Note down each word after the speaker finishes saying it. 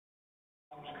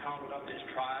of his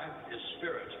tribe, his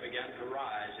spirits began to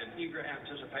rise in eager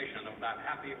anticipation of that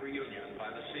happy reunion by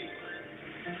the sea.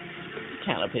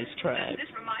 Count of his tribe. Does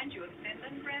this remind you of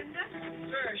Finland, Brenda?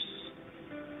 Fish!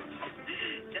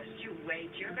 Just you wait.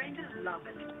 You're going to love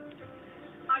it.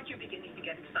 Aren't you beginning to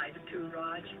get excited too,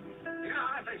 Raj? Yeah,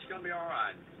 I think it's going to be all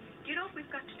right. Do you know what we've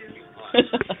got to do?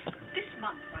 This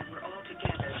month, while we're all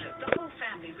together, the whole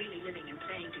family really living and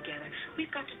playing together, we've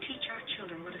got to teach our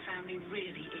children what a family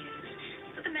really is.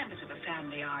 That the members of a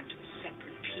family aren't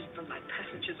separate people like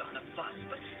passengers on a bus,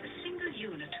 but a single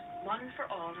unit, one for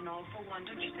all and all for one,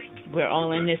 don't you think? We're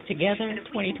all in this together,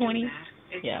 2020.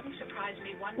 It Yeah. wouldn't surprise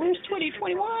me one Where's minute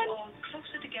 2021? we're all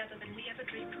closer together than we ever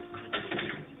dreamed we could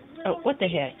be. Oh, what the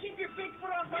heck? Keep your big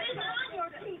foot off my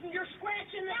phone. You're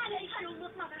scratching that issue.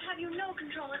 Look, Mother, have you no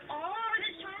control at all over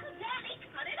this child? Daddy,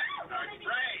 cut it out.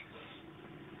 Right.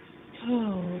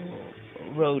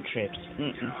 Oh, road trips.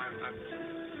 You know, I'm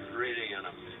reading in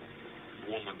a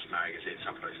woman's magazine,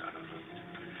 someplace, I don't know.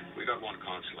 We got one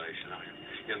consolation on it.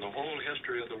 In the whole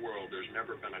history of the world, there's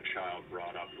never been a child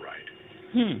brought up right.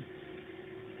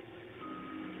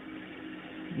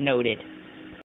 Noted.